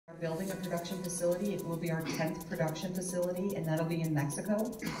building a production facility. It will be our 10th production facility, and that'll be in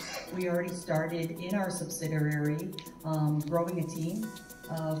Mexico. We already started in our subsidiary growing a team.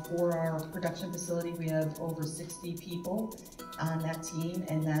 For our production facility, we have over 60 people on that team,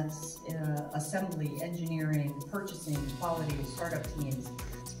 and that's assembly, engineering, purchasing, quality, startup teams.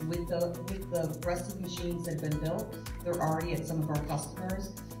 With the rest of the machines that have been built, they're already at some of our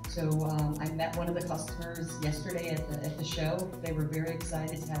customers. So I met one of the customers yesterday at the show. They were very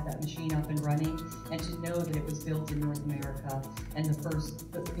excited to have that machine up and running and to know that it was built in North America and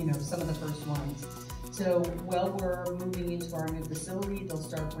some of the first ones. So while we're moving into our new facility, they'll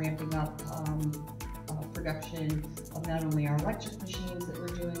start ramping up production of not only our electric machines that we're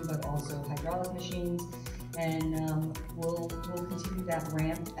doing, but also hydraulic machines. And we'll continue that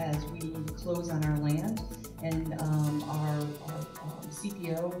ramp as we close on our land. And our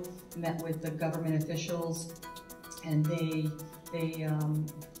CPO met with the government officials, and they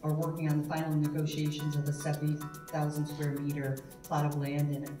are working on the final negotiations of the 70,000 square meter plot of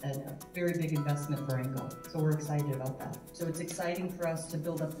land and a very big investment for Engel. So we're excited about that. So it's exciting for us to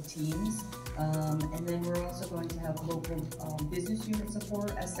build up the teams. And then we're also going to have local business unit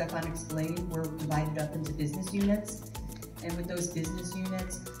support. As Stefan explained, we're divided up into business units. And with those business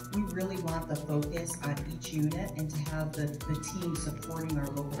units, we really want the focus on each unit and to have the team supporting our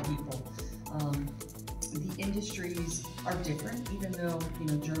local people. The industries are different, even though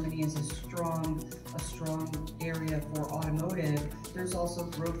Germany is a strong area for automotive. There's also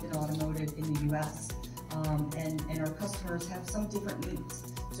growth in automotive in the U.S. And our customers have some different needs.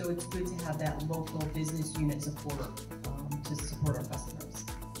 So it's good to have that local business unit support to support